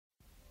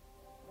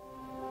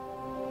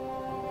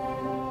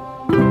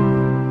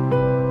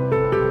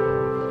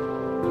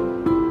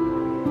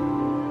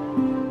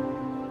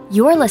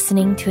You're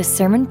listening to a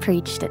sermon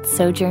preached at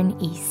Sojourn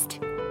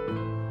East.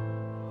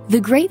 The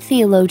great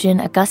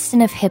theologian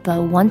Augustine of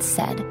Hippo once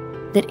said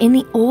that in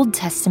the Old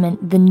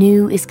Testament, the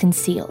new is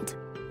concealed.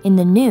 In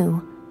the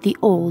new, the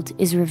old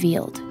is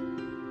revealed.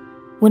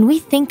 When we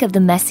think of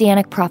the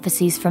messianic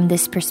prophecies from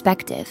this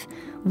perspective,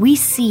 we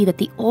see that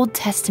the Old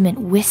Testament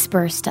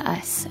whispers to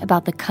us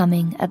about the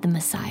coming of the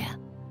Messiah.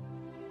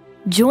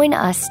 Join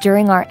us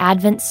during our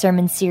Advent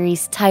sermon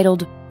series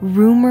titled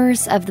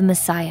Rumors of the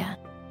Messiah,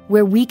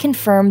 where we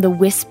confirm the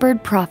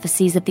whispered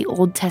prophecies of the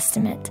Old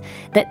Testament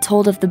that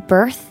told of the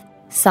birth,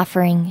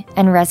 suffering,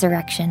 and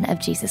resurrection of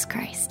Jesus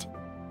Christ.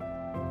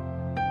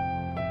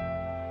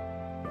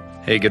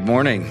 Hey, good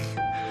morning.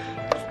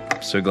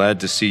 So glad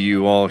to see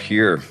you all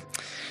here.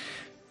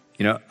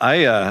 You know,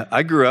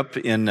 I grew up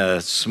in a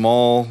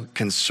small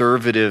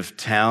conservative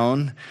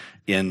town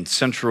in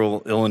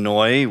central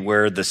Illinois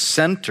where the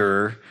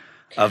center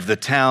of the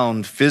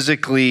town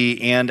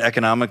physically and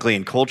economically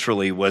and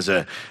culturally was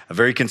a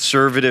very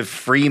conservative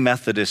Free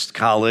Methodist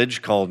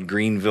college called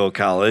Greenville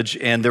College.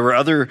 And there were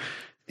other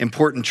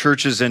important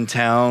churches in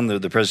town, the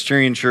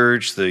Presbyterian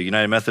Church, the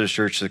United Methodist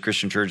Church, the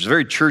Christian Church. It's a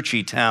very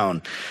churchy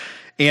town.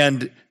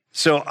 And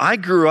so I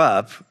grew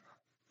up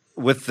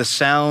with the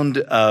sound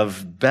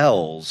of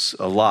bells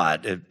a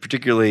lot,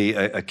 particularly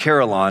a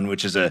carillon,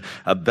 which is a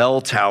bell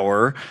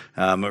tower.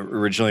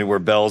 Originally were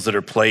bells that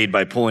are played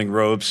by pulling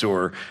ropes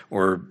or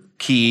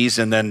keys,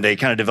 and then they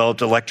kind of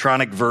developed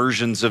electronic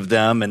versions of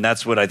them, and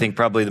that's what I think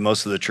probably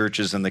most of the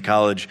churches in the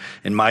college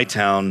in my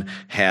town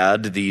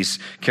had, these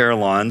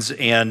carillons,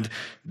 and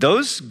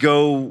those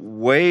go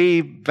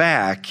way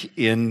back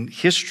in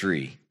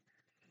history.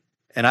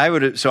 And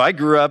I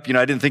grew up,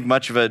 I didn't think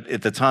much of it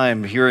at the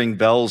time, hearing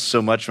bells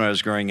so much when I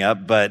was growing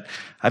up, but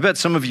I bet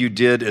some of you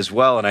did as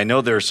well. And I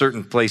know there are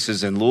certain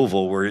places in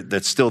Louisville where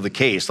that's still the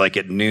case. Like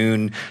at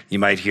noon, you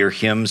might hear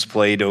hymns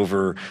played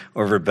over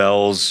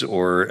bells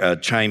or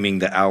chiming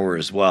the hour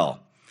as well.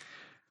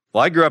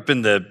 Well, I grew up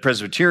in the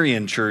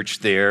Presbyterian church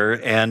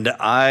there, and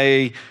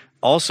I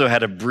also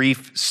had a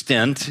brief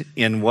stint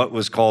in what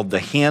was called the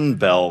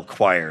handbell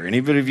choir.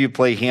 Anybody of you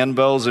play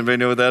handbells? Anybody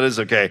know what that is?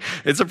 Okay.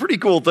 It's a pretty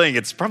cool thing.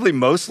 It's probably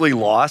mostly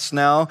lost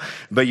now,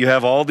 but you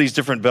have all these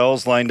different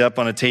bells lined up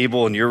on a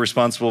table, and you're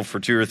responsible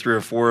for 2 or 3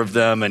 or 4 of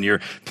them, and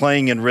you're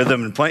playing in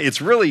rhythm and playing. It's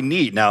really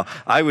neat. Now,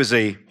 I was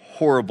a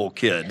horrible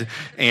kid,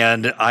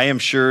 and I am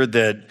sure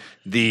that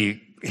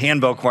the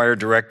handbell choir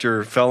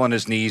director fell on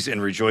his knees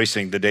in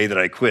rejoicing the day that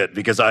I quit,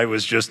 because I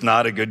was just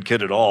not a good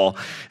kid at all.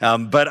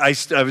 But I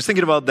was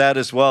thinking about that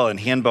as well in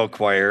handbell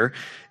choir.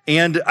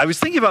 And I was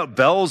thinking about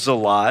bells a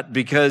lot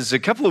because a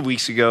couple of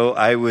weeks ago,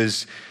 I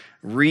was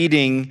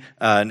reading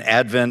an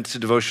Advent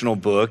devotional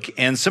book,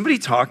 and somebody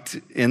talked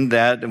in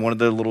that, and one of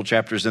the little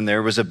chapters in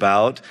there was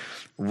about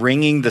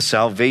ringing the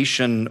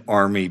Salvation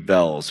Army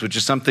bells, which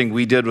is something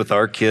we did with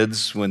our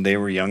kids when they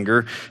were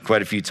younger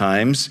quite a few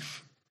times.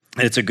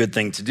 And it's a good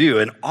thing to do.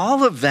 And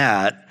all of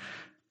that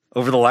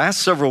over the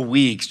last several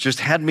weeks just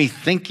had me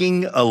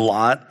thinking a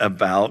lot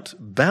about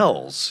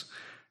bells.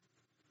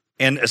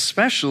 And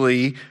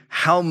especially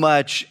how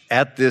much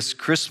at this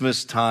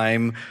Christmas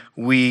time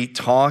we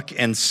talk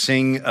and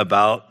sing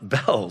about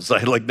bells.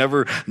 I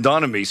never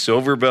dawned on me.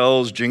 Silver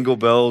bells, Jingle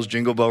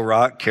Bell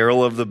Rock,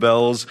 Carol of the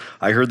Bells.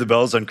 I heard the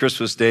bells on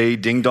Christmas Day,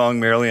 ding dong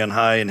merrily on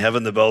high, in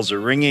heaven the bells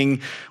are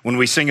ringing. When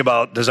we sing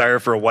about desire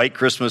for a white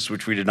Christmas,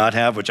 which we did not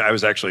have, which I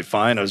was actually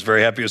fine. I was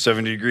very happy with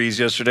 70 degrees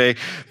yesterday.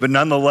 But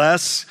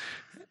nonetheless,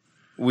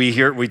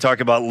 we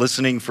talk about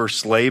listening for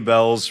sleigh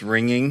bells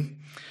ringing.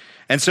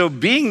 And so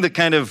being the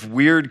kind of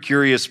weird,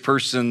 curious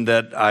person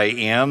that I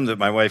am, that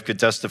my wife could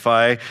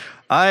testify,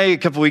 a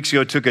couple of weeks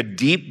ago, took a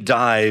deep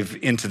dive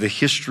into the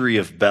history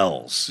of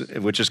bells,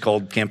 which is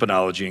called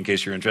campanology, in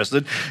case you're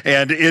interested.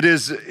 And it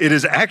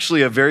is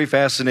actually a very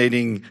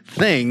fascinating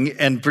thing.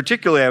 And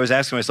particularly, I was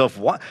asking myself,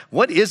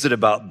 what is it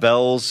about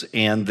bells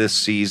and this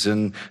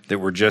season that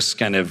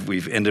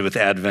we've ended with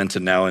Advent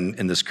and now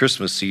in this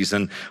Christmas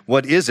season?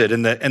 What is it?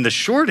 And the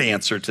short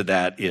answer to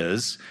that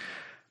is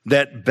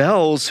that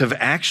bells have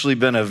actually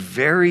been a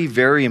very,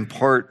 very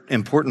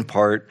important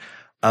part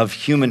of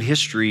human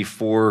history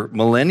for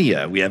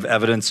millennia. We have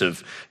evidence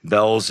of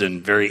bells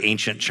in very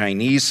ancient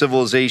Chinese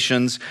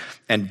civilizations,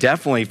 and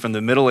definitely from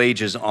the Middle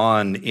Ages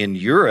on in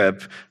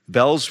Europe,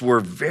 bells were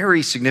a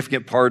very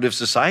significant part of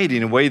society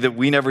in a way that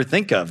we never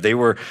think of. They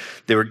would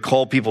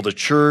call people to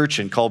church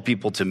and call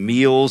people to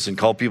meals and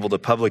call people to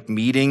public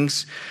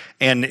meetings.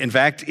 And in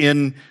fact,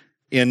 in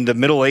the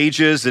Middle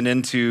Ages and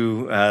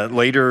into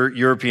later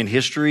European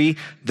history,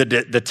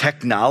 the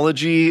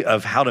technology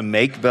of how to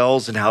make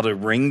bells and how to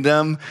ring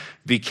them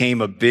became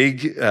a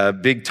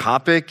big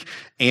topic.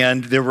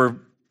 And it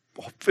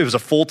was a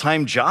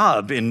full-time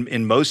job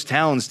in most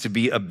towns to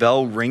be a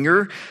bell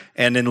ringer.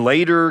 And in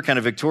later kind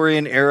of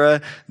Victorian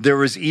era, there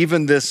was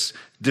even this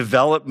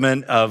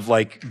development of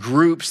like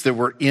groups that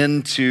were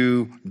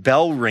into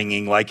bell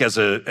ringing, like as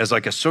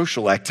like a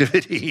social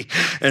activity.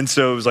 And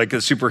so it was like a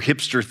super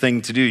hipster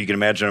thing to do. You can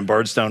imagine on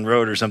Bardstown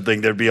Road or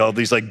something, there'd be all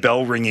these like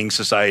bell ringing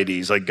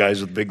societies, like guys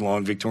with big,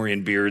 long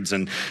Victorian beards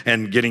and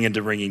getting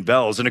into ringing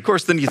bells. And of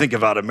course, then you think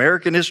about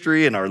American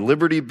history and our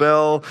Liberty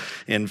Bell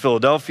in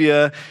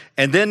Philadelphia.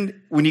 And then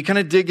when you kind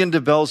of dig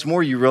into bells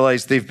more, you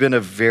realize they've been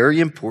a very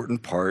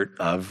important part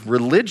of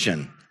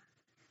religion.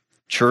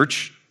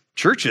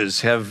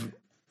 Churches have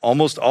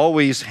almost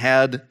always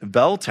had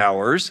bell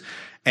towers.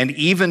 And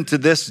even to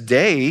this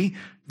day,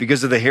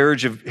 because of the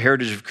heritage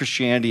of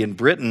Christianity in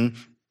Britain,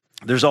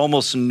 there's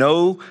almost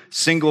no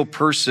single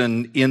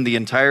person in the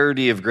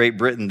entirety of Great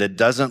Britain that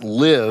doesn't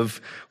live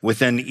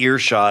within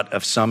earshot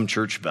of some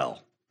church bell.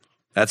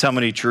 That's how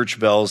many church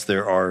bells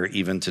there are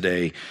even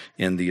today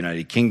in the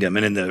United Kingdom.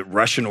 And in the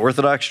Russian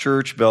Orthodox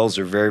Church, bells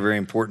are very, very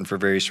important for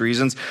various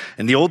reasons.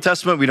 In the Old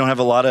Testament, we don't have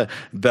a lot of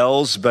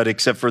bells, but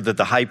except for that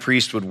the high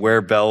priest would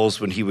wear bells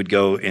when he would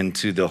go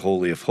into the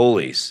Holy of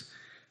Holies.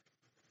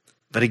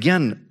 But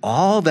again,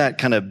 all that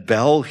kind of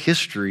bell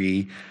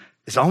history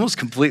is almost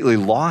completely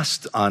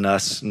lost on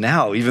us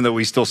now, even though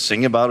we still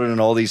sing about it in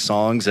all these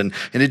songs. And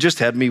it just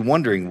had me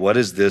wondering, what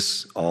is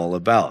this all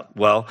about?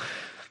 Well,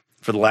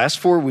 for the last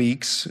 4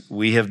 weeks,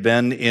 we have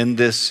been in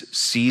this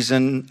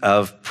season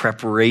of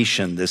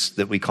preparation, this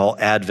that we call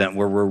Advent,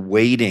 where we're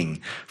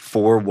waiting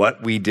for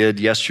what we did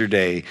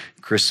yesterday,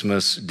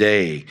 Christmas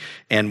Day,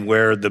 and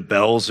where the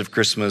bells of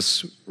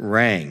Christmas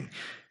rang.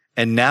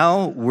 And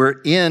now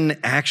we're in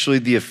actually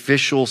the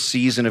official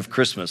season of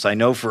Christmas. I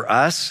know for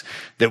us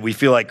that we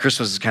feel like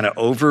Christmas is kind of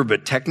over,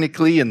 but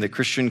technically in the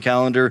Christian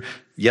calendar,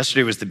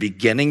 yesterday was the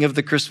beginning of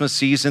the Christmas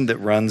season that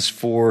runs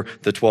for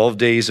the 12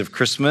 days of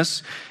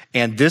Christmas.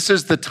 And this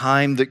is the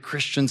time that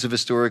Christians have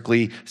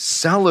historically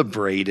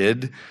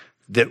celebrated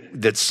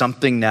that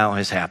something now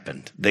has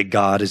happened, that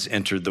God has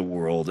entered the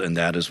world, and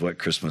that is what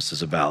Christmas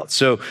is about.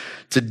 So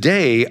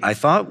today, I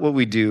thought what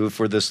we do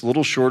for this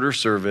little shorter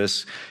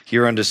service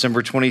here on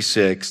December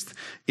 26th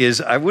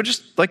is I would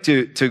just like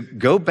to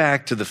go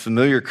back to the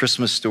familiar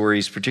Christmas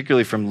stories,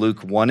 particularly from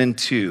Luke 1 and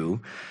 2,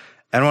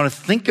 and I want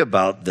to think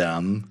about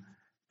them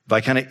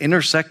by kind of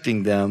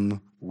intersecting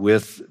them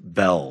with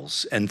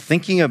bells and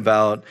thinking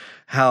about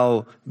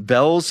how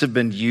bells have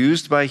been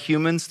used by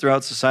humans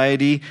throughout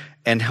society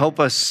and help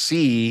us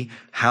see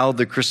how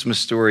the Christmas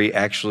story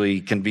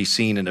actually can be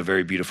seen in a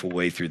very beautiful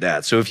way through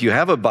that. So if you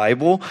have a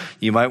Bible,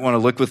 you might want to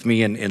look with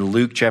me in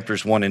Luke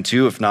chapters 1 and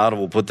 2. If not,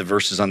 we'll put the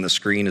verses on the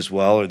screen as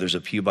well, or there's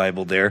a pew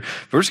Bible there.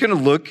 But we're just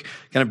going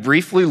to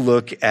briefly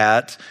look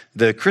at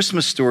the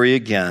Christmas story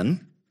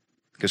again,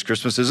 because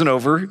Christmas isn't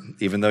over,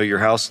 even though your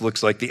house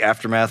looks like the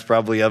aftermath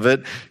probably of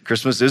it.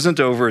 Christmas isn't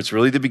over, it's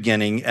really the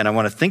beginning, and I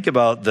want to think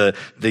about the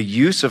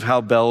use of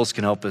how bells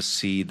can help us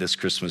see this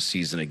Christmas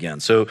season again.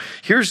 So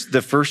here's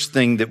the first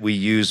thing that we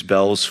use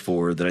bells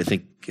for that I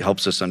think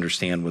helps us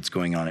understand what's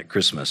going on at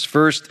Christmas.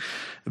 First,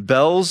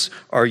 bells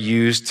are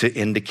used to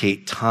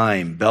indicate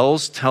time.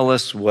 Bells tell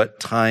us what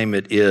time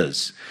it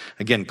is.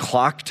 Again,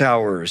 clock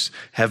towers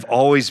have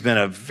always been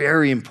a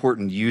very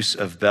important use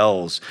of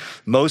bells.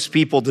 Most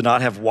people did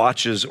not have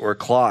watches or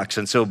clocks,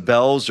 and so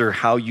bells are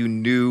how you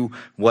knew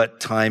what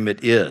time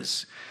it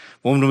is.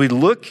 When we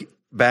look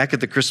back at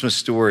the Christmas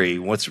story,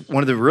 what's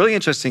one of the really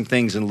interesting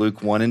things in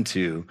Luke 1 and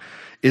 2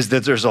 is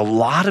that there's a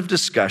lot of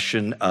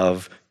discussion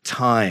of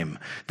time,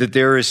 that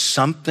there is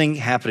something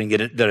happening,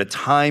 that a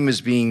time is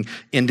being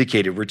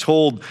indicated. We're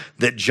told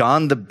that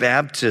John the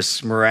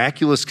Baptist's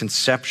miraculous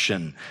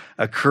conception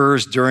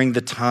occurs during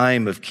the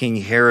time of King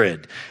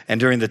Herod and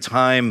during the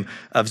time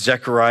of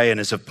Zechariah and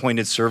his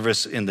appointed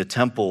service in the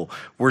temple.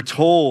 We're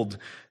told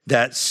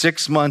that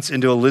 6 months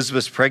into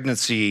Elizabeth's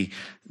pregnancy,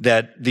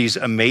 that these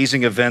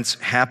amazing events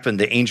happen.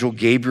 The angel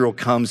Gabriel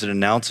comes and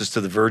announces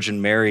to the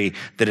Virgin Mary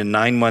that in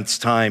 9 months'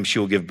 time, she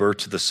will give birth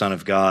to the Son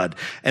of God.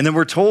 And then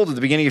we're told at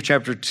the beginning of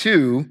chapter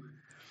 2,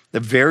 the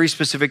very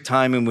specific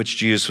time in which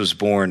Jesus was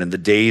born and the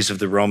days of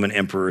the Roman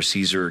Emperor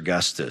Caesar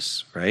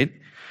Augustus, right?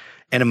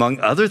 And among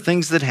other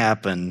things that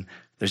happen,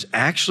 there's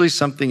actually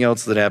something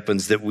else that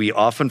happens that we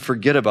often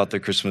forget about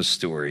the Christmas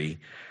story.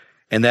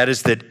 And that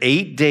is that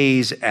 8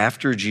 days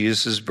after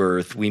Jesus'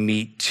 birth, we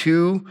meet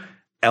two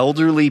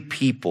elderly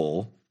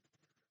people,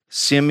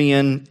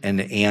 Simeon and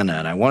Anna.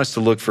 And I want us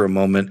to look for a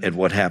moment at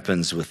what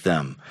happens with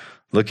them.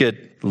 Look at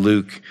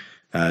Luke,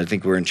 I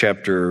think we're in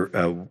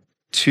chapter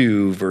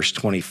 2, verse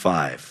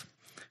 25.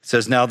 It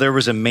says, "Now there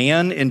was a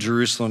man in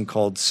Jerusalem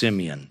called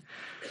Simeon,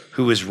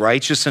 who was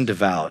righteous and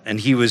devout, and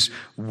he was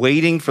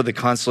waiting for the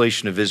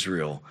consolation of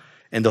Israel,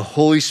 and the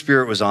Holy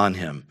Spirit was on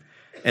him.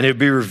 And it would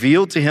be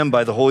revealed to him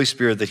by the Holy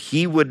Spirit that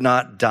he would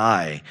not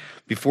die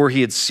before he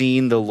had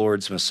seen the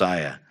Lord's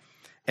Messiah.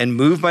 And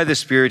moved by the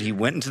Spirit, he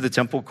went into the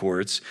temple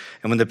courts.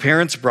 And when the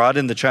parents brought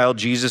in the child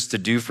Jesus to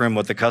do for him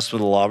what the custom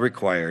of the law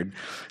required,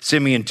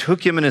 Simeon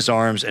took him in his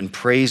arms and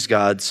praised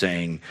God,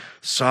 saying,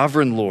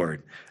 'Sovereign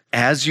Lord,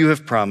 as you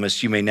have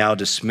promised, you may now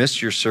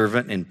dismiss your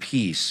servant in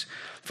peace.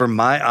 For For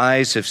my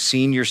eyes have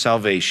seen your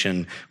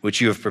salvation,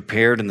 which you have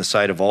prepared in the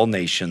sight of all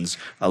nations,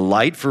 a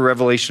light for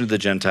revelation of the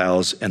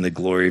Gentiles and the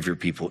glory of your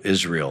people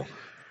Israel.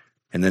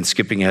 And then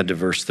skipping ahead to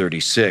verse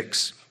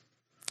 36.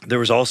 There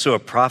was also a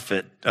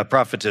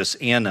prophetess,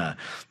 Anna,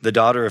 the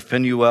daughter of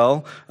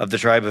Peniel of the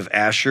tribe of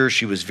Asher.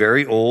 She was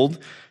very old.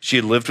 She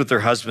had lived with her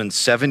husband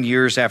 7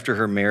 years after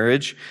her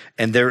marriage,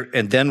 and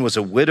then was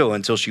a widow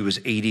until she was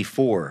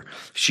 84.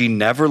 She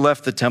never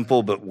left the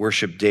temple, but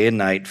worshiped day and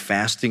night,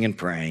 fasting and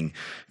praying.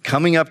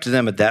 Coming up to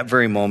them at that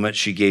very moment,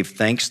 she gave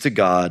thanks to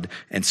God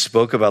and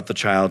spoke about the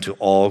child to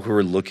all who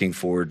were looking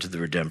forward to the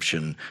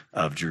redemption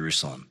of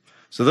Jerusalem.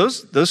 So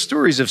those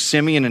stories of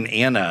Simeon and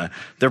Anna,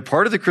 they're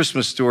part of the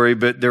Christmas story,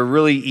 but they're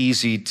really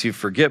easy to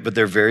forget, but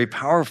they're very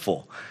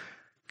powerful.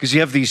 Because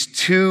you have these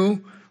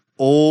two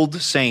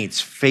old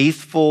saints,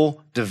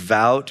 faithful,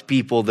 devout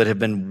people that have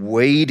been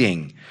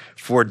waiting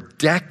for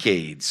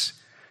decades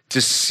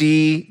to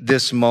see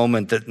this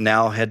moment that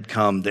now had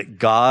come, that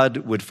God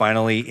would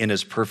finally, in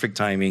his perfect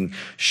timing,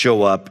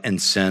 show up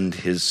and send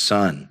his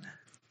son.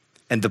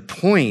 And the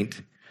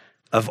point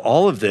of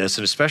all of this,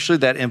 and especially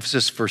that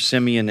emphasis for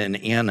Simeon and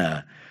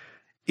Anna,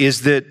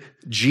 is that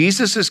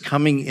Jesus is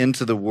coming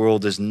into the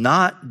world as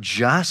not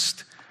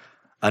just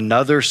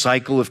another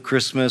cycle of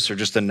Christmas or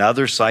just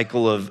another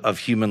cycle of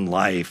human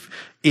life.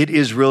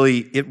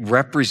 It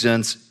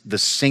represents the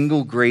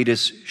single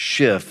greatest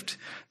shift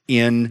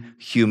in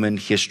human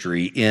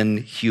history, in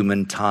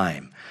human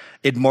time.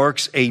 It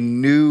marks a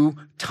new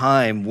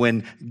time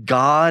when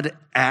God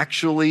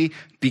actually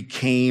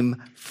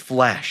became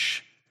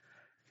flesh.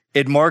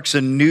 It marks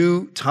a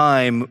new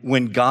time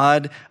when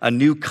a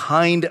new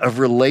kind of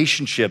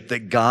relationship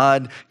that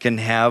God can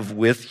have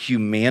with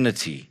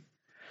humanity.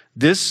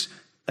 This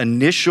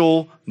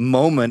initial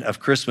moment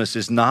of Christmas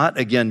is not,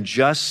 again,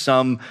 just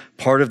some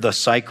part of the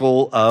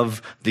cycle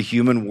of the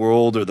human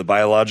world or the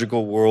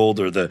biological world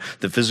or the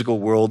physical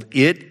world.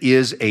 It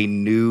is a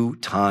new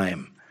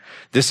time.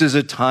 This is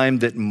a time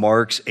that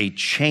marks a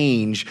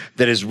change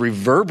that is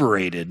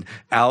reverberated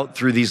out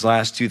through these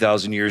last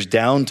 2,000 years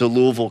down to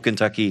Louisville,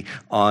 Kentucky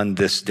on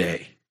this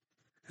day.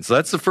 And so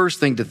that's the first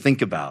thing to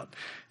think about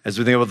as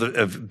we think about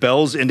of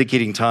bells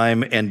indicating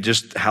time and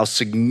just how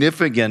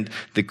significant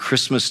the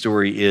Christmas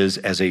story is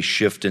as a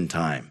shift in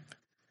time.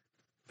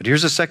 But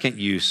here's a second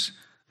use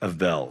of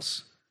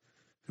bells.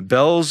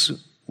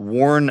 Bells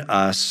warn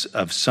us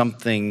of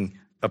something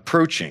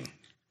approaching.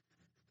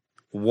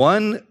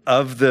 One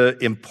of the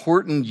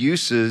important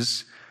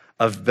uses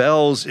of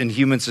bells in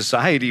human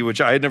society, which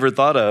I had never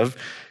thought of,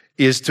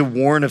 is to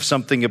warn of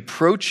something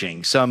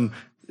approaching, some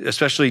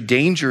especially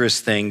dangerous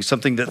thing,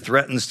 something that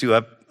threatens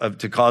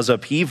to cause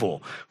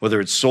upheaval, whether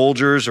it's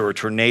soldiers or a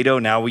tornado.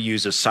 Now we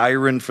use a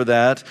siren for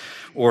that,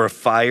 or a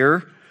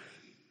fire.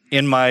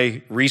 In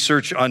my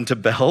research onto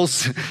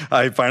bells,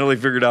 I finally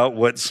figured out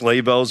what sleigh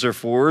bells are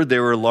for. They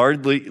were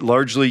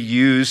largely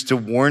used to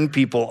warn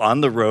people on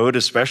the road,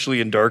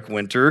 especially in dark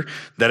winter,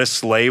 that a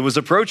sleigh was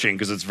approaching,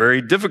 because it's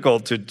very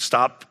difficult to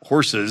stop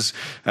horses,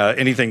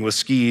 anything with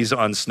skis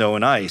on snow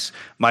and ice.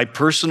 My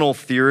personal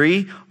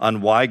theory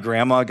on why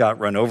Grandma got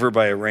run over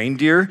by a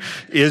reindeer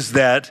is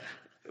that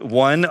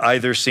one,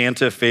 either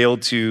Santa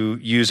failed to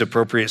use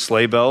appropriate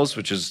sleigh bells,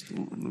 which is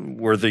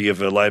worthy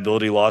of a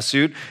liability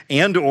lawsuit,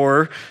 and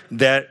or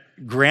that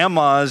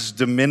Grandma's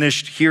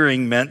diminished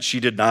hearing meant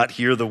she did not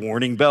hear the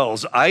warning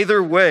bells.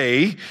 Either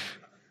way,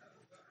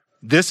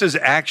 this has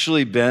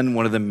actually been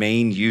one of the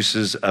main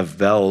uses of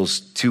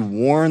bells to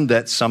warn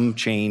that some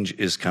change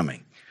is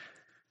coming.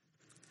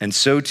 And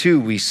so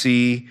too, we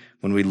see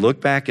when we look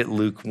back at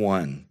Luke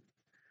 1,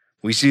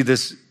 we see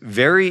this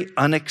very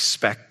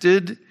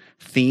unexpected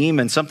theme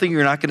and something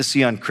you're not going to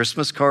see on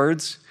Christmas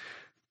cards.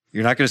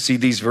 You're not going to see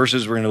these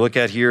verses we're going to look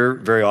at here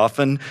very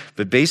often,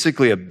 but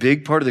basically a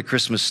big part of the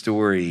Christmas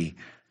story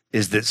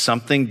is that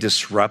something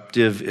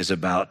disruptive is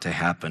about to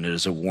happen. It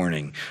is a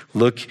warning.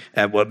 Look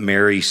at what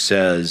Mary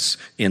says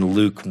in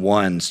Luke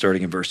 1,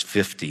 starting in verse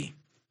 50.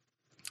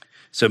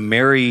 So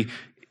Mary,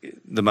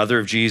 the mother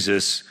of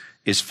Jesus,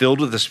 is filled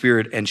with the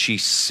Spirit, and she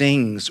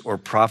sings or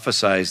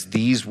prophesies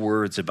these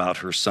words about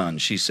her son.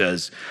 She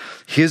says,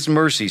 his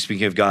mercy,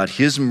 speaking of God,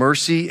 his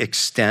mercy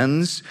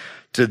extends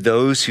to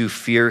those who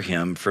fear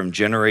him from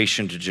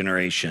generation to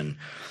generation.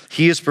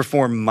 He has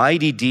performed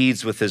mighty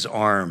deeds with his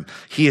arm.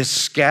 He has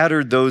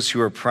scattered those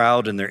who are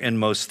proud in their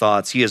inmost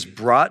thoughts. He has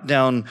brought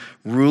down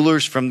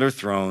rulers from their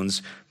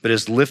thrones, but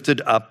has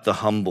lifted up the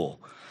humble.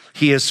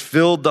 He has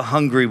filled the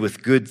hungry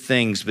with good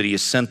things, but he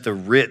has sent the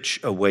rich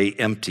away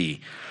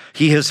empty.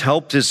 He has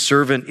helped his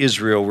servant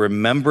Israel,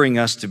 remembering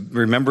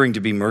to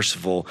be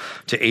merciful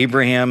to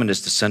Abraham and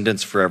his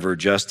descendants forever,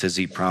 just as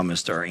he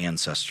promised our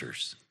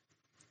ancestors.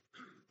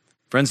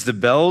 Friends, the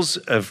bells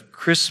of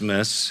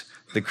Christmas,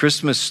 the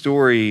Christmas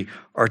story,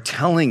 are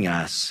telling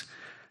us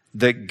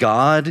that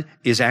God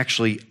is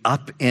actually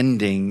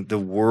upending the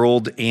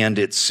world and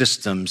its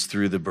systems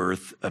through the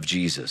birth of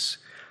Jesus.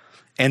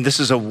 And this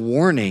is a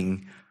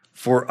warning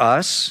for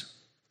us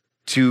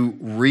to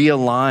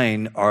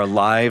realign our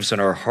lives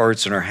and our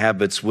hearts and our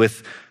habits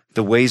with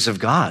the ways of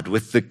God,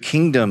 with the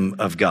kingdom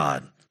of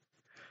God.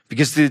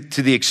 Because to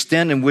the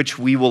extent in which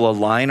we will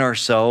align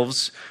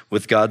ourselves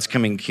with God's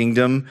coming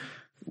kingdom,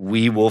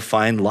 we will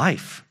find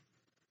life.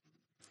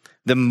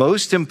 The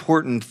most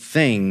important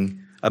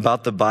thing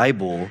about the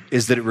Bible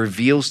is that it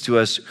reveals to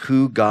us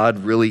who God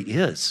really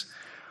is,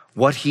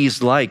 what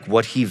he's like,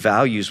 what he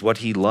values, what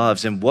he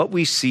loves. And what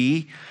we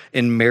see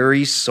in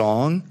Mary's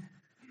song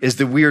is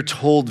that we are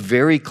told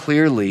very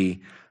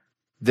clearly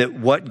that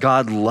what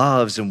God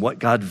loves and what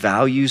God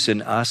values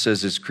in us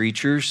as his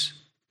creatures,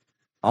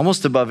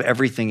 almost above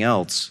everything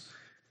else,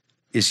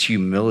 is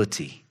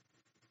humility.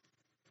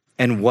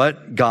 And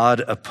what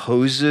God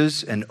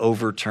opposes and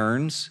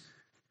overturns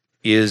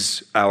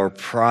is our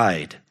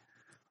pride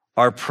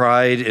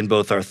in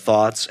both our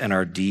thoughts and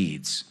our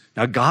deeds.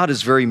 Now, God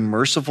is very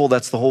merciful.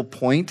 That's the whole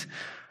point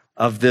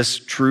of these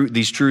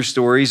true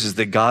stories, is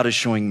that God is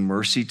showing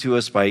mercy to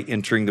us by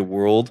entering the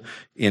world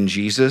in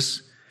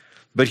Jesus.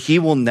 But he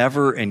will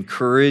never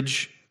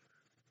encourage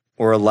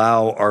or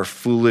allow our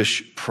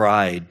foolish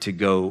pride to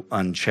go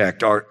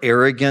unchecked. Our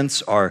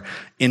arrogance, our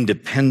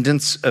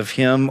independence of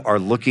him, our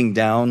looking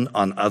down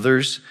on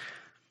others.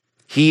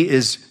 He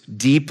is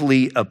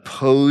deeply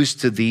opposed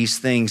to these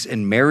things.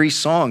 In Mary's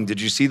song,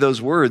 did you see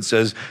those words? It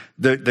says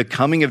the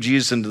coming of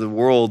Jesus into the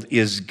world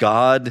is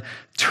God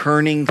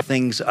turning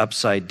things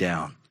upside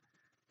down,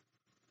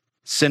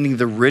 sending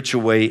the rich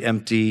away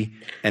empty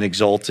and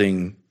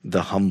exalting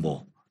the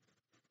humble.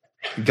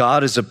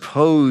 God is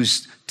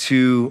opposed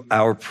to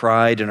our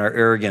pride and our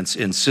arrogance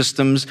in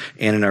systems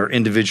and in our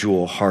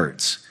individual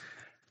hearts.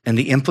 And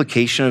the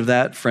implication of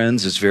that,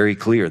 friends, is very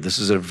clear. This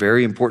is a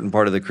very important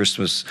part of the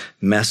Christmas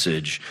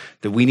message,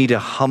 that we need to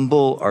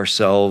humble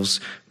ourselves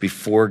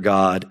before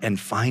God and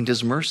find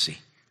his mercy.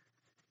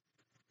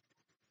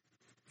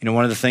 You know,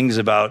 one of the things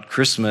about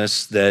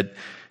Christmas that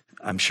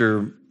I'm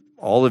sure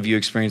all of you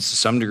experience to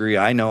some degree,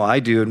 I know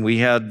I do, and we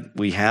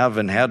have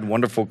and had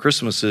wonderful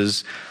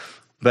Christmases,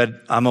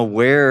 but I'm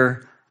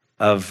aware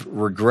of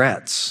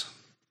regrets.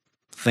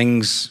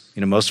 Things,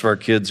 you know, most of our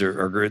kids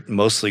are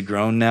mostly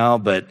grown now,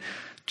 but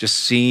just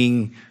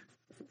seeing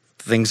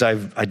things I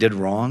did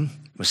wrong,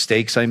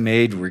 mistakes I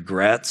made,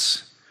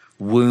 regrets,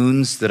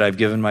 wounds that I've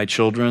given my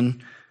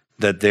children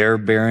that they're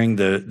bearing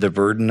the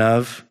burden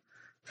of,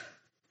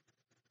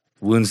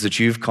 wounds that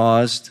you've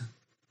caused.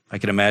 I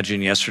can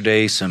imagine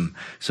yesterday some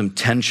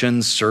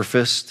tensions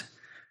surfaced.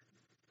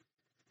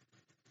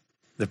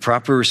 The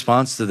proper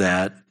response to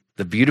that,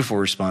 the beautiful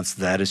response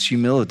to that, is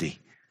humility.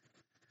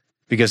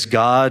 Because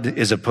God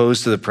is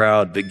opposed to the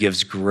proud, but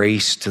gives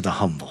grace to the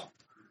humble.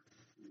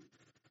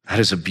 That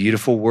is a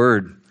beautiful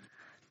word.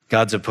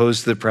 God's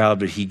opposed to the proud,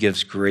 but he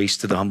gives grace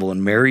to the humble.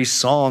 And Mary's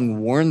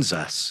song warns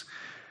us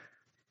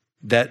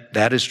that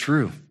that is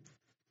true.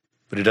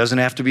 But it doesn't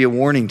have to be a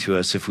warning to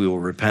us if we will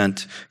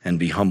repent and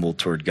be humble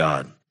toward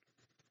God.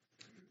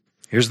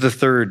 Here's the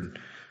third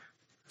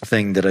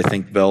thing that I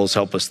think bells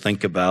help us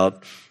think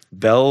about.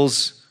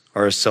 Bells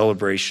are a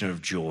celebration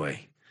of joy.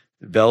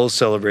 Bells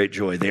celebrate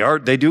joy.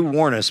 They do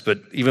warn us,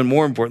 but even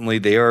more importantly,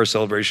 they are a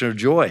celebration of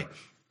joy.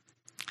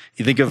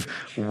 You think of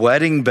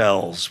wedding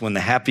bells when the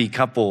happy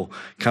couple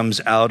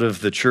comes out of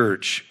the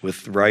church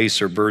with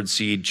rice or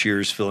birdseed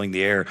cheers filling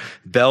the air.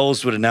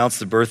 Bells would announce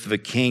the birth of a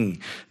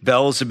king.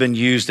 Bells have been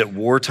used at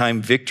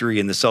wartime victory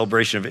in the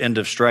celebration of end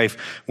of strife,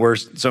 where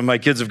some of my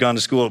kids have gone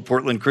to school at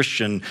Portland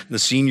Christian. The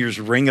seniors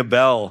ring a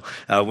bell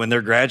when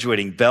they're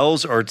graduating.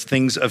 Bells are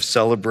things of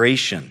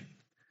celebration.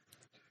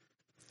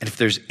 And if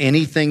there's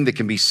anything that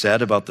can be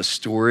said about the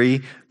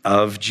story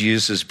of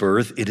Jesus'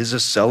 birth, it is a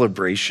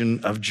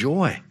celebration of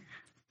joy.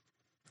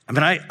 I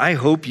mean, I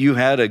hope you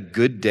had a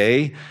good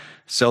day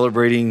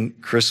celebrating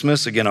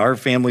Christmas. Again, our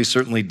family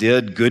certainly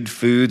did. Good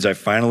foods. I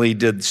finally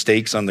did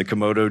steaks on the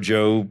Komodo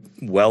Joe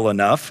well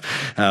enough.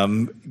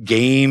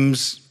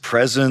 Games,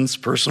 presents,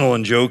 personal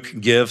and joke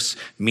gifts,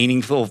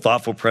 meaningful,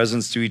 thoughtful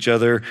presents to each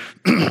other.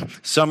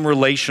 Some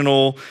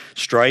relational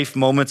strife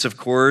moments, of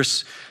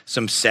course.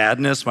 Some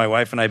sadness. My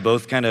wife and I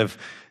both kind of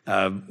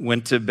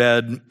went to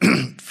bed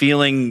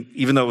feeling,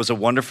 even though it was a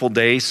wonderful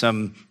day,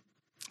 some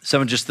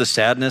of just the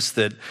sadness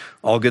that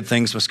all good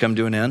things must come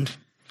to an end,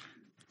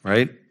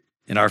 right?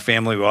 In our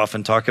family, we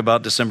often talk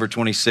about December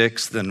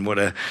 26th and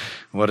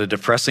what a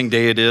depressing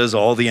day it is,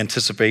 all the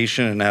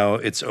anticipation and now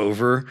it's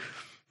over.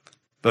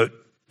 But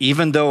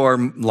even though our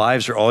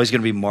lives are always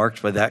going to be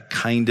marked by that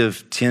kind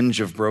of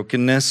tinge of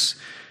brokenness,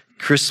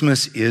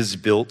 Christmas is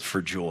built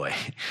for joy.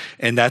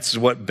 And that's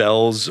why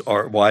bells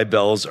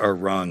are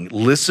rung.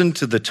 Listen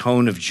to the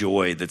tone of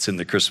joy that's in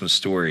the Christmas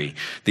story.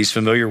 These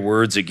familiar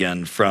words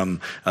again from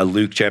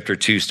Luke chapter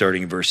 2,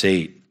 starting in verse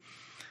 8.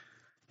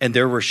 And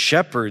there were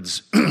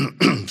shepherds,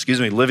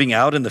 living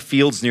out in the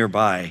fields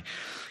nearby,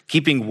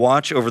 keeping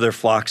watch over their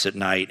flocks at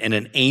night. And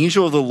an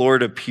angel of the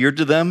Lord appeared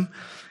to them,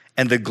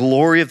 and the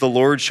glory of the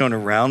Lord shone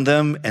around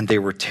them, and they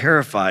were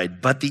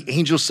terrified. But the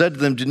angel said to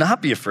them, "Do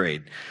not be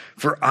afraid,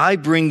 for I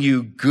bring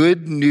you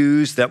good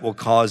news that will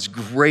cause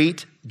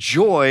great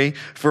joy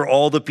for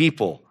all the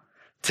people.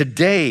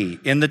 Today,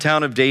 in the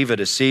town of David,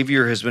 a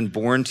Savior has been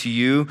born to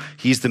you.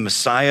 He's the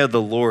Messiah,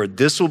 the Lord.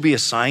 This will be a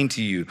sign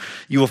to you.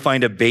 You will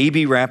find a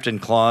baby wrapped in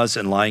cloths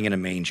and lying in a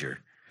manger."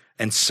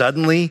 And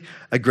suddenly,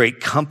 a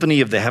great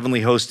company of the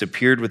heavenly host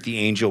appeared with the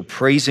angel,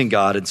 praising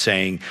God and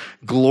saying,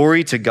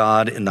 "Glory to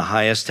God in the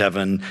highest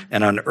heaven,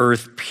 and on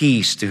earth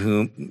peace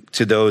to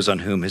those on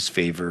whom his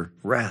favor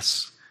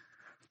rests."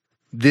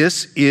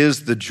 This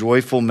is the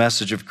joyful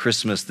message of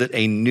Christmas, that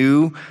a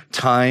new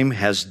time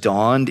has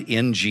dawned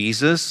in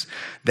Jesus.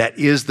 That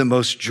is the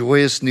most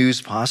joyous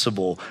news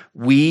possible.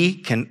 We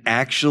can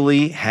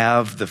actually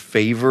have the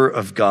favor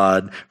of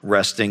God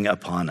resting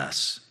upon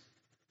us.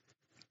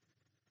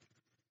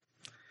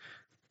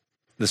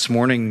 This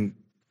morning,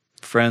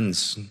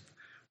 friends,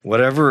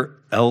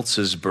 whatever else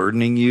is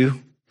burdening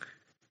you,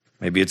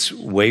 maybe it's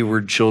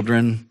wayward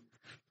children,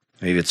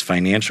 maybe it's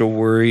financial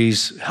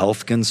worries,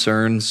 health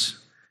concerns,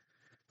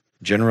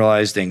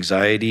 generalized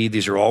anxiety,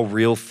 these are all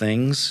real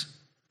things.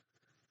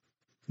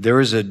 There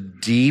is a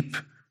deep,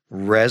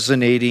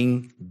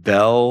 resonating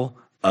bell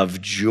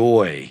of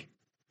joy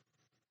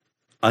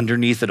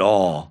underneath it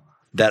all,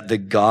 that the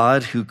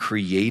God who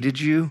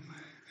created you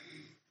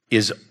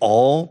is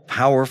all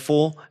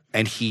powerful,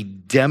 and he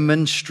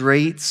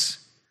demonstrates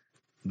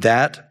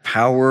that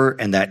power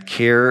and that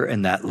care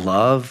and that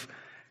love,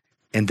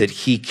 and that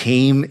he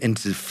came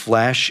into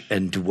flesh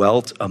and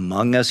dwelt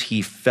among us.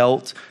 He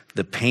felt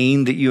the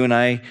pain that you and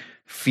I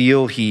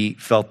feel. He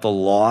felt the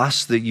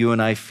loss that you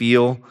and I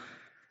feel.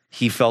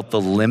 He felt the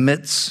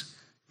limits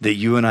that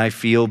you and I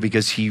feel,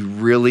 because he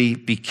really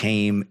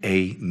became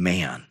a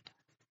man.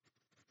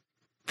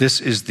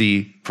 This is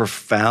the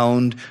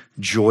profound,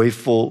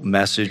 joyful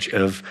message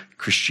of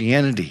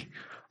Christianity.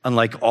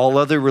 Unlike all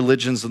other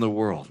religions in the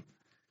world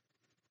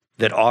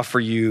that offer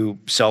you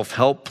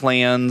self-help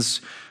plans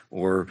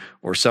or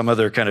some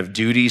other kind of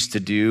duties to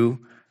do,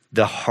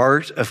 the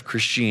heart of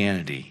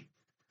Christianity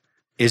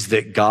is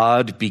that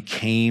God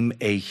became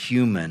a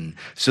human,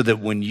 so that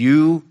when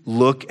you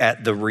look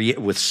at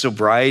with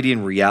sobriety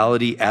and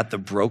reality at the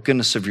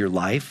brokenness of your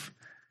life,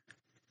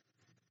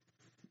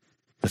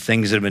 the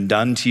things that have been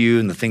done to you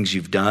and the things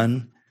you've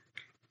done,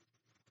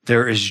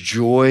 there is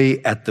joy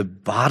at the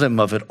bottom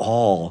of it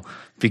all,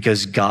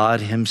 because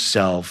God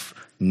himself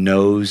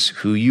knows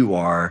who you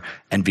are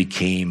and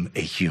became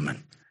a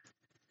human.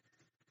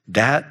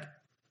 That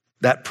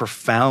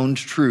profound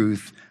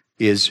truth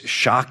is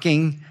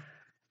shocking.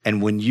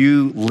 And when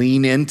you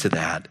lean into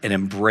that and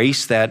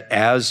embrace that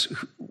as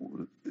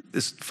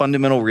this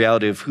fundamental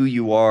reality of who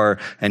you are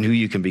and who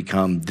you can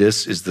become,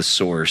 this is the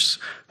source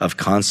of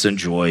constant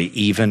joy,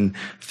 even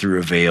through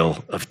a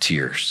veil of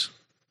tears.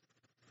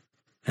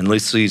 And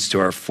this leads to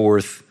our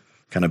fourth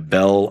kind of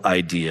bell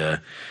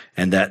idea,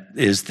 and that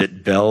is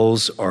that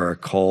bells are a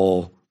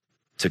call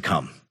to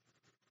come.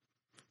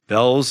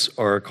 Bells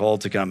are a call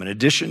to come. In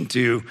addition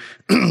to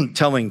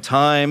telling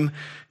time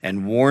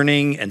and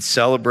warning and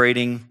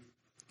celebrating,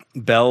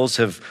 bells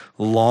have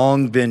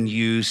long been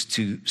used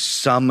to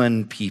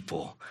summon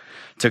people,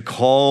 to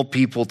call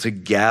people to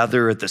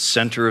gather at the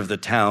center of the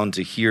town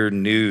to hear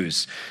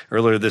news.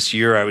 Earlier this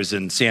year, I was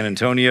in San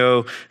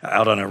Antonio,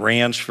 out on a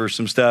ranch for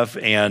some stuff,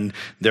 and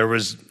there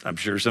was, I'm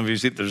sure some of you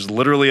see, there's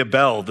literally a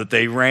bell that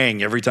they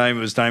rang every time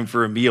it was time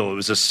for a meal. It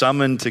was a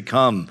summon to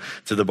come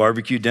to the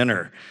barbecue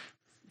dinner.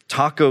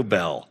 Taco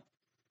Bell.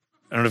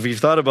 I don't know if you've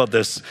thought about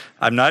this.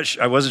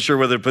 I wasn't sure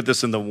whether to put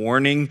this in the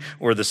warning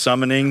or the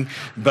summoning,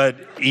 but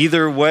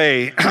either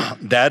way,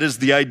 that is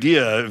the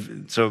idea.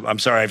 So I'm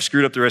sorry, I've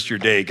screwed up the rest of your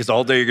day, because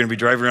all day you're going to be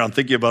driving around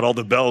thinking about all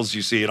the bells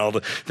you see and all the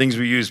things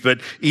we use.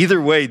 But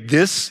either way,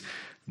 this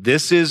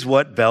is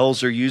what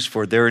bells are used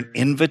for. They're an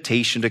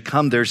invitation to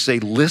come. They're say,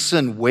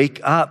 listen, wake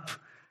up.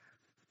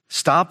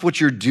 Stop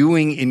what you're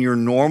doing in your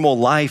normal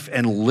life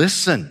and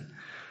listen.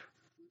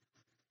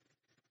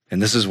 And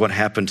this is what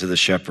happened to the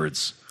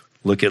shepherds.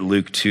 Look at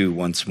Luke 2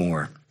 once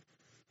more.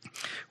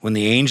 When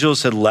the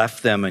angels had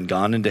left them and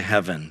gone into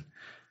heaven,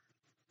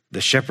 the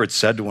shepherds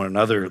said to one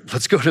another,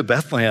 "Let's go to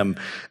Bethlehem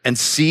and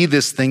see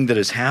this thing that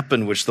has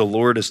happened, which the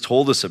Lord has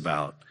told us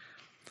about."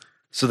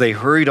 So they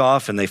hurried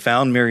off, and they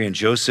found Mary and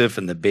Joseph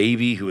and the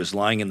baby who was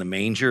lying in the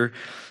manger.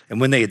 And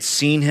when they had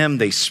seen him,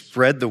 they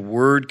spread the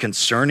word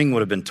concerning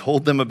what had been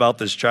told them about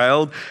this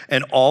child.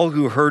 And all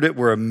who heard it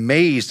were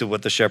amazed at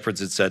what the shepherds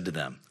had said to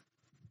them.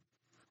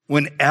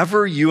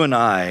 Whenever you and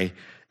I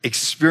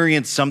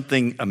experience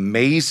something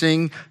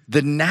amazing,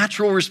 the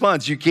natural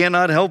response, you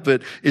cannot help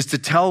it, is to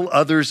tell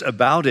others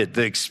about it,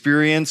 the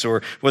experience,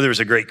 or whether it's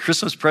a great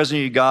Christmas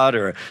present you got,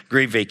 or a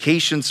great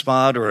vacation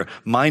spot, or a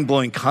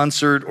mind-blowing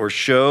concert or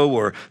show,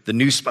 or the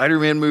new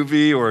Spider-Man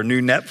movie, or a new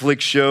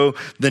Netflix show.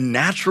 The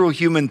natural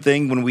human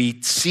thing when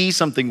we see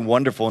something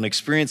wonderful and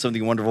experience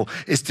something wonderful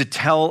is to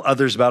tell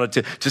others about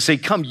it, to say,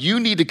 come, you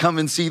need to come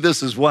and see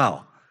this as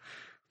well.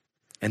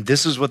 And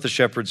this is what the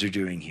shepherds are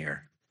doing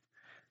here.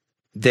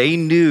 They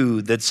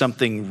knew that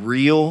something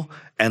real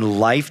and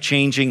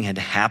life-changing had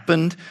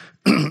happened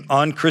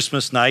on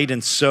Christmas night.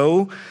 And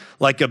so,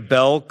 like a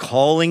bell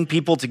calling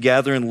people to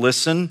gather and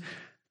listen,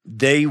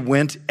 they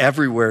went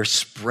everywhere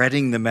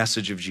spreading the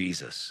message of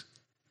Jesus.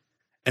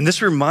 And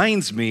this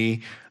reminds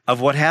me of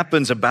what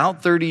happens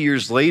about 30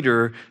 years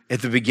later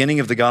at the beginning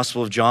of the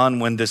Gospel of John,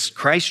 when this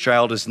Christ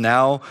child is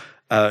now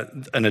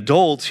an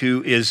adult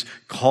who is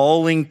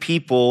calling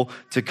people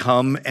to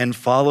come and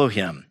follow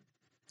him.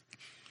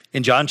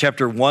 In John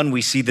chapter 1,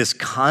 we see this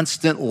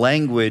constant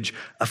language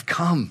of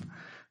come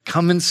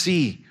and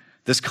see,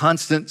 this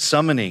constant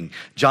summoning.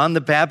 John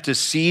the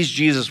Baptist sees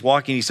Jesus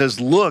walking. He says,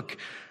 look,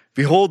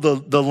 behold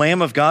the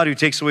Lamb of God who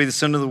takes away the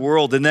sin of the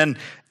world. And then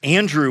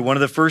Andrew, one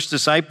of the first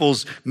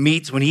disciples,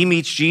 when he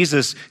meets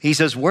Jesus, he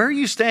says, where are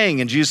you staying?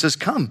 And Jesus says,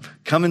 come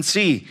and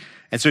see.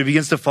 And so he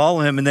begins to follow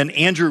him. And then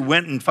Andrew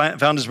went and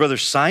found his brother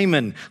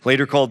Simon,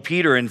 later called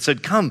Peter, and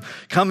said, come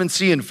and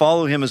see and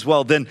follow him as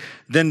well. Then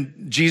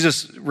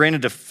Jesus ran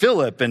into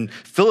Philip, and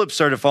Philip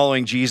started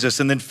following Jesus.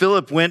 And then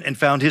Philip went and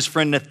found his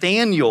friend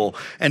Nathanael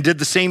and did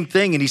the same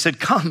thing. And he said,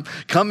 come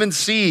and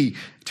see,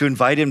 to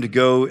invite him to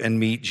go and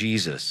meet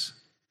Jesus.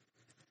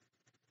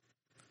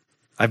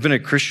 I've been a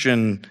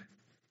Christian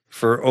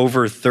for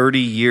over 30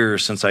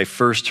 years since I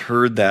first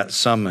heard that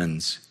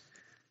summons.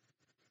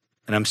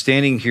 And I'm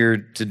standing here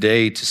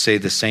today to say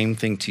the same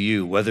thing to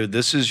you. Whether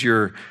this is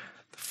your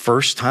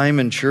first time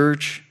in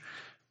church,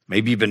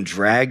 maybe you've been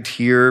dragged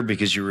here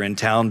because you were in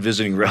town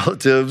visiting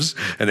relatives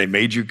and they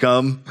made you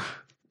come.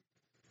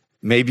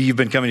 Maybe you've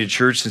been coming to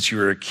church since you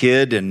were a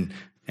kid and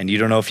you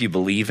don't know if you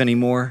believe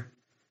anymore.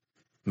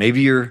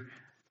 Maybe you're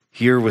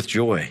here with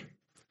joy.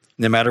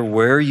 No matter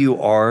where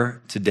you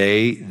are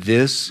today,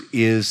 this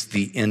is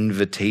the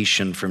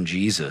invitation from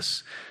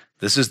Jesus.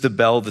 This is the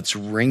bell that's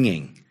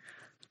ringing.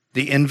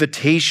 The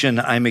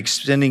invitation I'm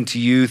extending to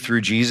you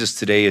through Jesus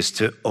today is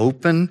to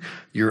open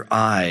your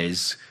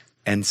eyes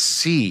and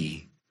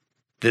see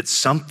that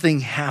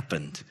something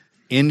happened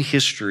in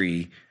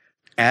history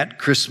at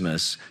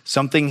Christmas.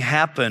 Something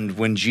happened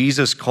when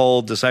Jesus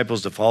called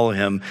disciples to follow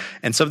him,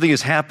 and something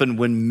has happened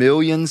when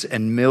millions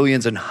and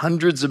millions and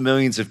hundreds of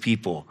millions of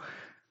people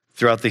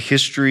throughout the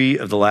history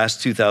of the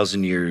last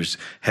 2,000 years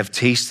have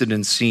tasted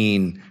and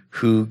seen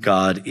who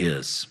God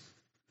is.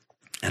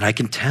 And I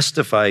can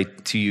testify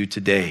to you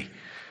today,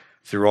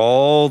 through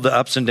all the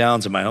ups and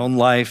downs of my own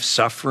life,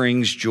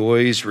 sufferings,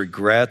 joys,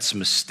 regrets,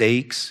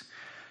 mistakes,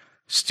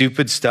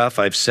 stupid stuff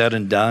I've said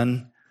and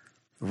done,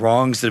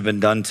 wrongs that have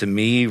been done to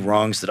me,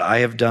 wrongs that I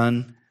have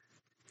done,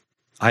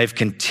 I have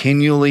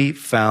continually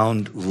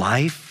found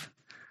life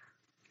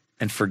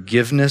and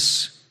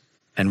forgiveness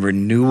and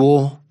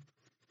renewal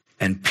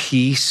and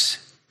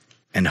peace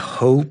and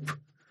hope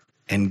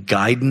and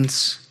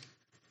guidance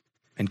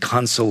and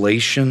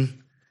consolation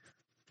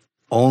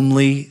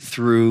only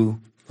through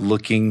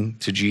looking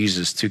to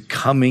Jesus, to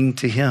coming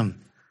to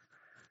him.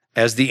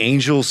 As the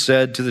angel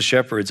said to the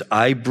shepherds,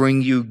 I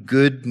bring you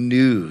good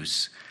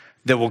news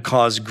that will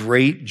cause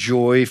great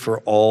joy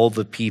for all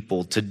the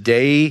people.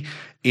 Today,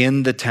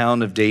 in the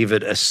town of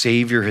David, a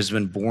Savior has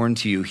been born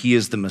to you. He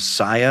is the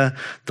Messiah,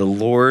 the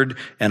Lord,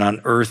 and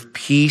on earth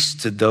peace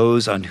to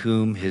those on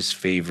whom his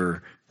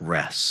favor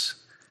rests.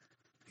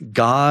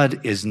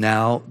 God is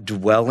now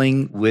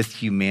dwelling with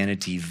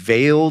humanity,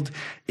 veiled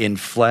in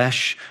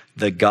flesh,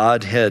 the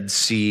Godhead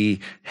see.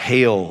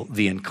 Hail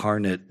the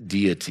incarnate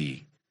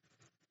deity.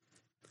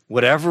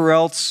 Whatever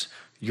else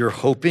you're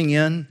hoping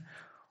in,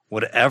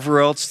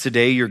 whatever else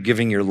today you're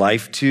giving your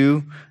life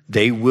to,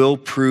 they will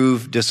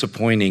prove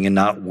disappointing and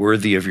not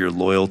worthy of your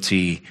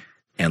loyalty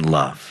and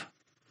love.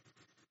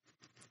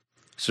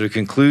 So to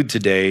conclude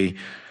today,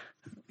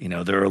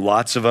 there are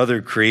lots of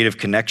other creative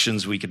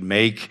connections we could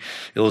make,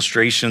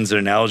 illustrations and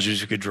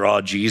analogies we could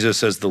draw.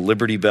 Jesus as the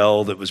Liberty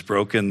Bell that was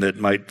broken that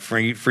might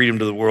bring freedom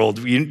to the world.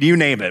 You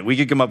name it. We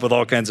could come up with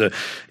all kinds of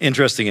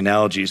interesting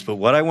analogies. But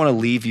what I want to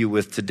leave you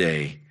with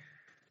today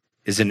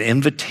is an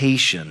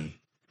invitation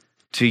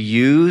to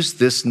use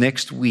this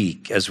next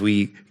week as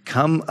we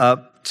come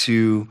up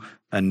to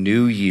a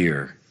new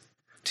year,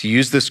 to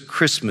use this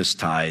Christmas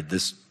tide,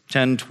 this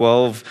 10,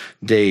 12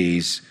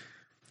 days,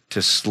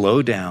 to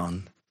slow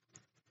down,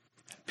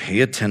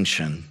 pay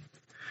attention,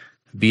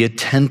 be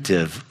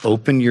attentive,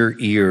 open your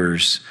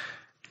ears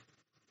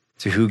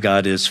to who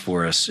God is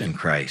for us in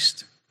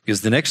Christ.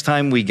 Because the next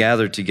time we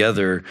gather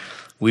together,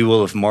 we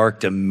will have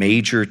marked a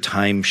major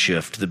time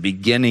shift, the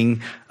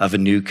beginning of a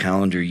new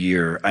calendar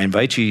year. I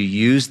invite you to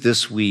use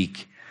this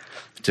week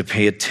to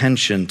pay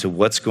attention to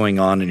what's going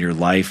on in your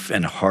life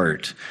and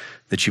heart,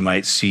 that you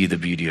might see the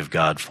beauty of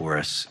God for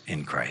us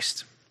in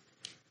Christ.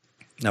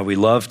 Now, we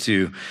love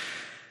to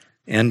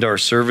end our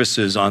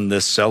services on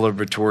this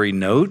celebratory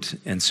note.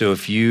 And so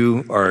if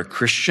you are a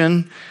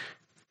Christian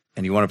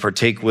and you want to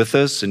partake with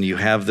us and you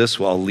have this,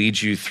 well, I'll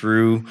lead you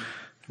through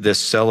this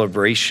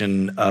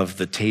celebration of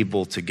the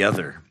table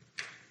together.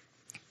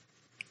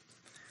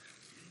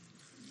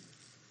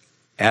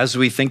 As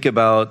we think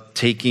about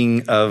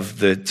taking of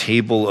the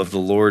table of the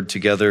Lord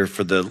together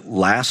for the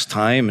last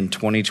time in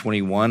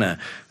 2021,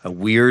 a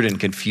weird and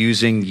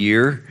confusing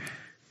year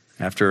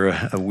after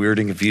a weird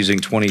and confusing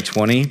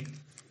 2020,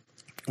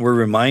 we're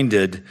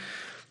reminded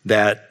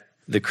that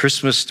the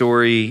Christmas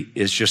story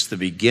is just the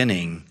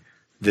beginning.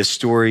 This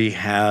story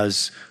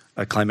has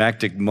a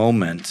climactic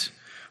moment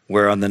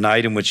where on the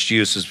night in which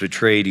Jesus was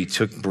betrayed, he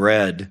took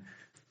bread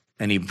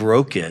and he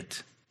broke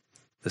it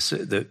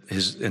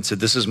and said,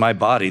 "This is my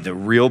body, the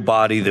real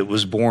body that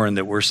was born,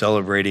 that we're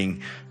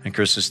celebrating on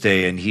Christmas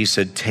Day." And he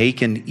said,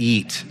 "Take and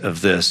eat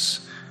of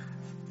this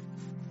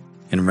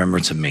in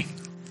remembrance of me."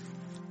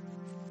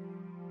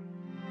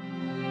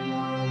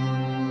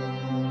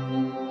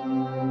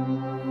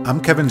 I'm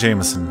Kevin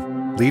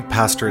Jameson, lead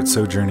pastor at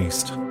Sojourn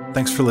East.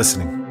 Thanks for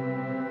listening.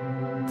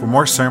 For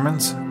more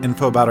sermons,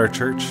 info about our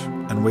church,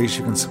 and ways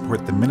you can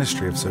support the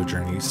ministry of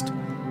Sojourn East,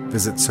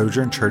 visit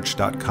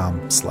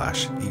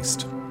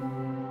sojournchurch.com/east.